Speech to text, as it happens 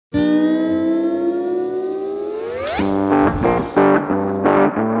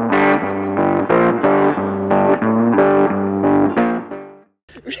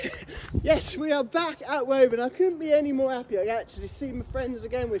Yes, we are back at Woburn. I couldn't be any more happy. I actually see my friends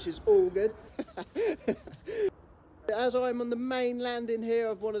again, which is all good. As I'm on the main landing here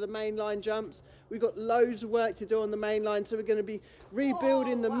of one of the main line jumps, we've got loads of work to do on the main line, so we're going to be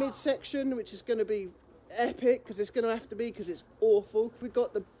rebuilding the midsection, which is going to be epic, because it's going to have to be, because it's awful. We've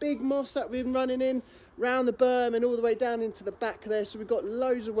got the big moss that we've been running in round the berm and all the way down into the back there, so we've got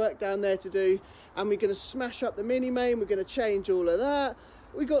loads of work down there to do, and we're going to smash up the mini main. We're going to change all of that.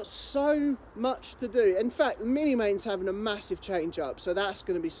 We've got so much to do. In fact, the mini main's having a massive change up, so that's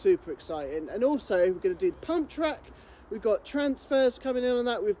going to be super exciting. And also we're going to do the pump track. We've got transfers coming in on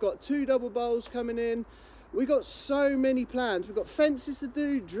that. We've got 2 double bowls coming in. We've got so many plans. We've got fences to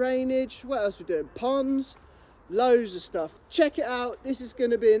do, drainage. What else are we doing? Ponds, loads of stuff. Check it out. This is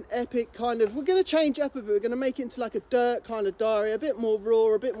going to be an epic kind of, we're going to change it up a bit. We're going to make it into like a dirt kind of diary, a bit more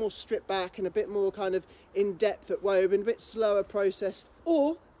raw, a bit more stripped back, and a bit more kind of in depth at Woburn, a bit slower process.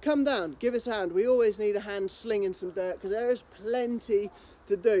 Or come down, give us a hand. We always need a hand slinging some dirt, because there is plenty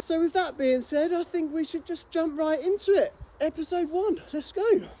to do. So with that being said, I think we should just jump right into it. Episode 1, let's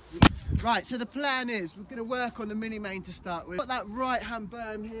go. Right, so the plan is we're going to work on the mini main to start with. Got that right hand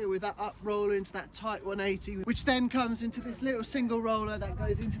berm here with that up roller into that tight 180, which then comes into this little single roller that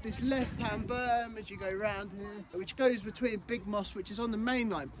goes into this left hand berm as you go round here, which goes between big moss, which is on the main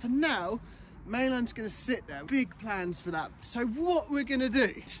line. For now, mainline's going to sit there. Big plans for that. So what we're going to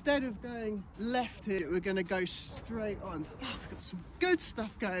do, instead of going left here, we're going to go straight on. Oh, we've got some good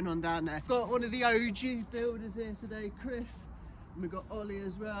stuff going on down there. Got one of the OG builders here today, Chris. And we've got Ollie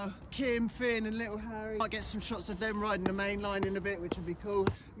as well. Kim, Finn and little Harry. Might get some shots of them riding the main line in a bit, which would be cool.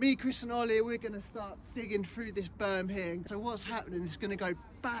 Me, Chris and Ollie, we're going to start digging through this berm here. So what's happening is going to go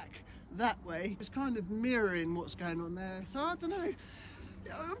back that way. It's kind of mirroring what's going on there. So I don't know.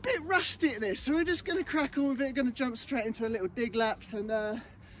 I'm a bit rusty at this, so we're just going to crack on with it. Going to jump straight into a little dig laps and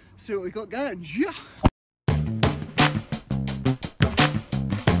see what we've got going. Yeah.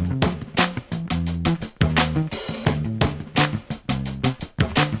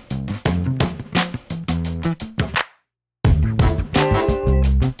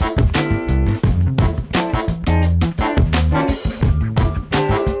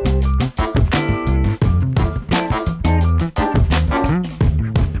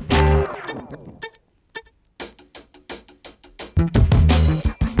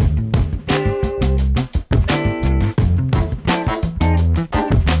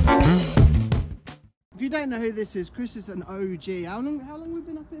 Don't know who this is. Chris is an OG. How long have we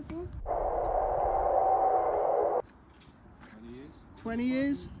been up here for? 20 years. 20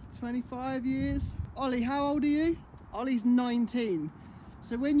 years? 25 years? Ollie, how old are you? Ollie's 19.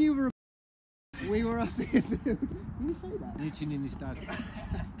 So when you were we were up here. Can you say that? Snitching in his dad.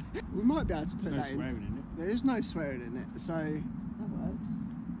 We might be able to put No that in. swearing in it. There is no swearing in it, so that works.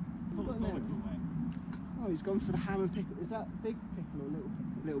 Oh, he's gone for the ham and pickle. Is that big pickle or little pickle?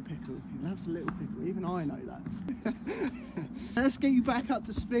 Little pickle. He loves a little pickle. Even I know that. Let's get you back up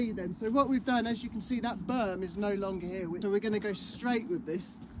to speed then. So what we've done, as you can see, that berm is no longer here. So we're going to go straight with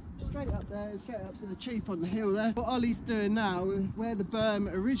this. Straight up there, straight up to the chief on the hill there. What Ollie's doing now, where the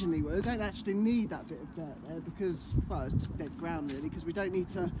berm originally was, don't actually need that bit of dirt there because, well, it's just dead ground really, because we don't need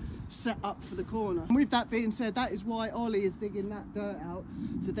to set up for the corner. And with that being said, that is why Ollie is digging that dirt out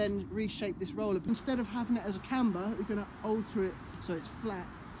to then reshape this roller. Instead of having it as a camber, we're going to alter it so it's flat.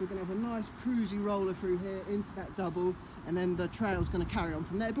 So we're going to have a nice cruisy roller through here into that double, and then the trail's going to carry on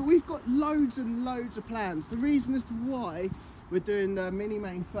from there. But we've got loads and loads of plans. The reason as to why we're doing the mini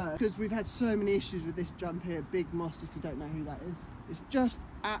main first, because we've had so many issues with this jump here, Big Moss, if you don't know who that is. It's just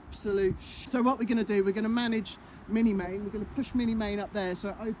absolute So what we're going to do, we're going to manage mini main. We're going to push mini main up there so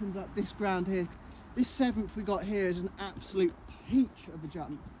it opens up this ground here. This 7th we got here is an absolute peach of a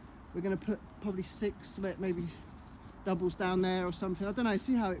jump. We're going to put probably 6, maybe doubles down there or something. I don't know,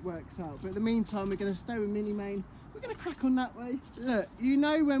 see how it works out. But in the meantime, we're going to stay with mini main. We're going to crack on that way. Look, you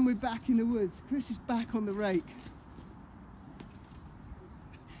know when we're back in the woods, Chris is back on the rake.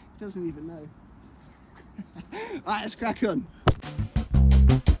 Doesn't even know. Alright, let's crack on.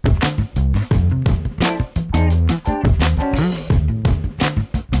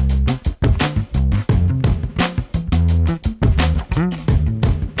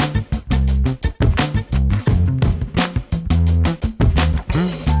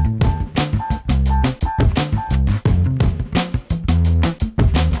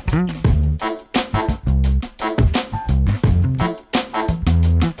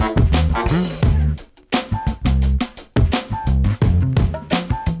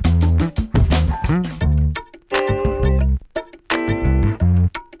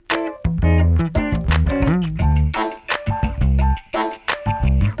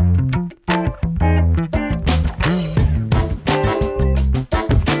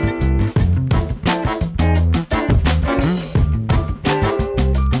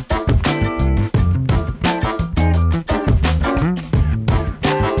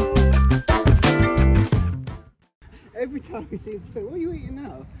 eating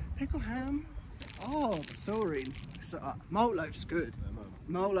now? Pickled ham. Oh, the saurine. So, malt loaf's good.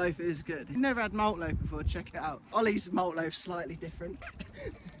 Malt loaf is good. You've never had malt loaf before, check it out. Ollie's malt loaf's slightly different.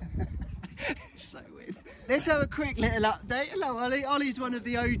 So weird. Let's have a quick little update. Hello Ollie. Ollie's one of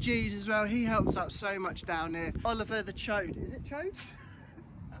the OGs as well. He helped out so much down here. Oliver the Chode. Is it Chode?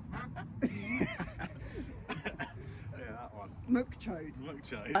 Yeah, that one. Muck Chode. Muck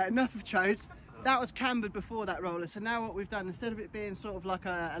Chode. Enough of Chodes. That was cambered before that roller, so now what we've done, instead of it being sort of like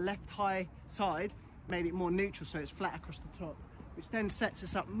a left high side, made it more neutral so it's flat across the top, which then sets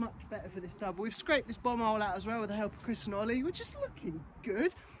us up much better for this double. We've scraped this bomb hole out as well with the help of Chris and Ollie, which is looking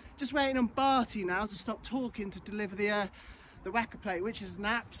good. Just waiting on Barty now to stop talking to deliver the whacker plate, which is an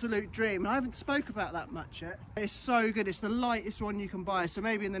absolute dream. I haven't spoke about that much yet. It's so good. It's the lightest one you can buy, so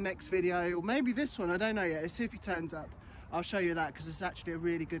maybe in the next video, or maybe this one, I don't know yet. Let's see if he turns up. I'll show you that because it's actually a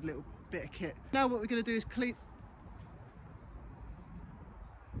really good little bit of kit. Now what we're going to do is clean.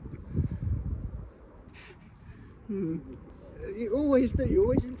 You always do, you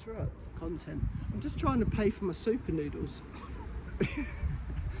always interrupt content. I'm just trying to pay for my super noodles.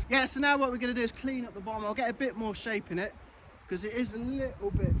 Yeah, so now what we're going to do is clean up the bomb. I'll get a bit more shape in it because it is a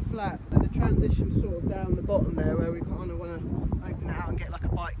little bit flat. The transition sort of down the bottom there where we kind of want to open it out and get like a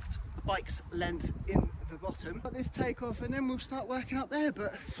bike's length in the bottom. Got this take off and then we'll start working up there,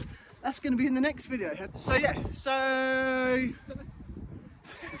 but that's going to be in the next video. So yeah, so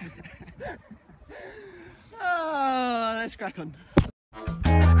oh, let's crack on.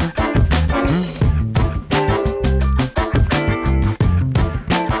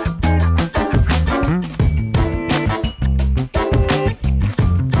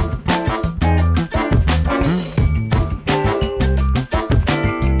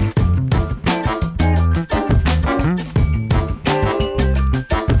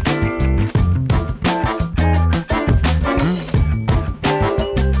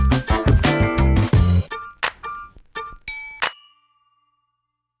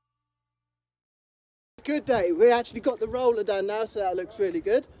 Good day. We actually got the roller done now, so that looks really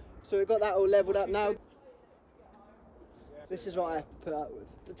good. So we've got that all leveled up now. This is what I have to put up with.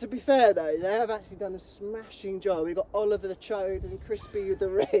 But to be fair though, they have actually done a smashing job. We've got Oliver the Chode and Crispy with the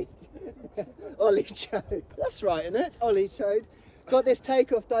ring. Ollie Chode. That's right, isn't it? Ollie Chode. Got this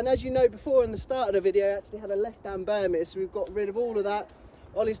takeoff done. As you know, before in the start of the video, I actually had a left-hand Burmese, so we've got rid of all of that.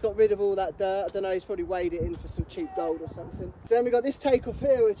 Ollie's got rid of all that dirt. I don't know, he's probably weighed it in for some cheap gold or something. So then we got this takeoff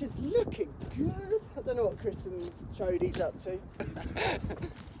here, which is looking good. I don't know what Chris and Chody's up to.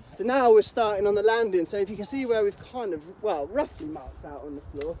 So now we're starting on the landing. So if you can see where we've kind of, well, roughly marked out on the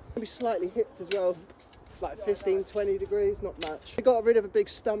floor. We slightly hipped as well, like 15, 20 degrees, not much. We got rid of a big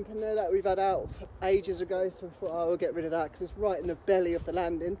stump in there that we've had out ages ago. So I thought, oh, we'll get rid of that because it's right in the belly of the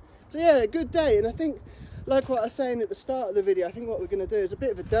landing. So yeah, good day. And I think, like what I was saying at the start of the video, I think what we're going to do is a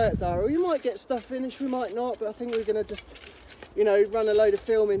bit of a dirt diary. We might get stuff finished, we might not, but I think we're going to just, you know, run a load of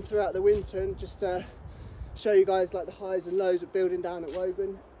filming throughout the winter and just show you guys like the highs and lows of building down at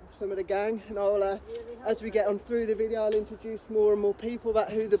Woburn, some of the gang. And I'll, as we get on through the video, I'll introduce more and more people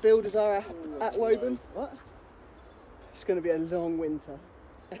about who the builders are at Woburn. What? It's going to be a long winter.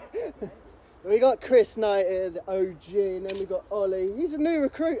 We got Chris Knight here, the OG, and then we got Ollie. He's a new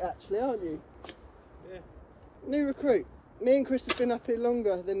recruit actually, aren't you? New recruit. Me and Chris have been up here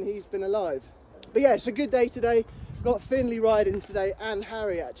longer than he's been alive. But yeah, it's a good day today. Got Finley riding today and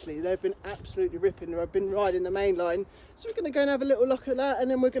Harry actually. They've been absolutely ripping. I've been riding the main line. So we're going to go and have a little look at that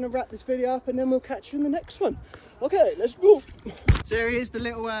and then we're going to wrap this video up and then we'll catch you in the next one. Okay, let's go. So here he is, the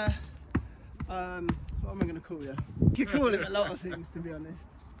little, what am I going to call you? You can call him a lot of things to be honest.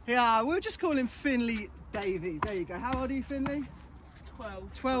 Yeah, we'll just call him Finley Davies. There you go. How old are you, Finley?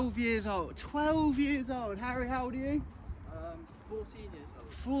 12 years old. 12 years old. Harry, how old are you? 14 years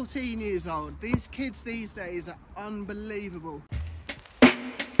old. 14 years old. These kids these days are unbelievable.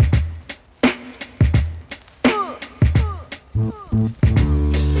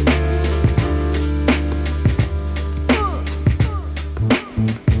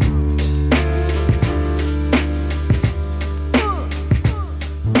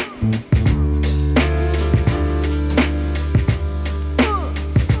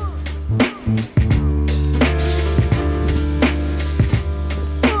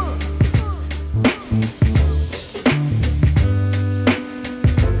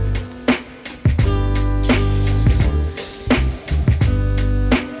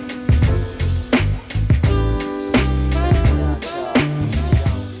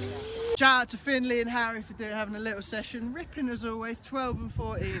 Shout out to Finley and Harry for having a little session. Ripping as always, 12 and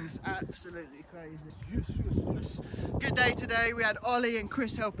 14s, absolutely crazy. Yes. Good day today. We had Ollie and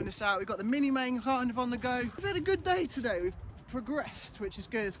Chris helping us out. We've got the mini main kind of on the go. We've had a good day today. We've progressed, which is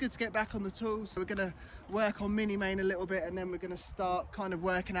good. It's good to get back on the tools. So we're going to work on mini main a little bit, and then we're going to start kind of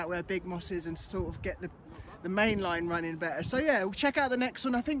working out where Big Moss is and sort of get the main line running better. So yeah, we'll check out the next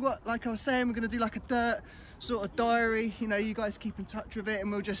one. I think like I was saying, we're going to do like a dirt sort of diary, you know, you guys keep in touch with it,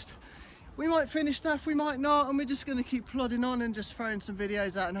 and we might finish stuff, we might not, and we're just going to keep plodding on and just throwing some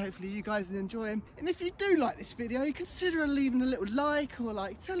videos out, and hopefully you guys will enjoy them. And if you do like this video, you consider leaving a little like, or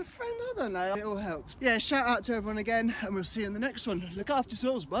like tell a friend, I don't know, it all helps. Yeah, shout out to everyone again, and we'll see you in the next one. Look after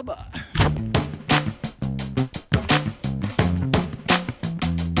yourselves, bye bye.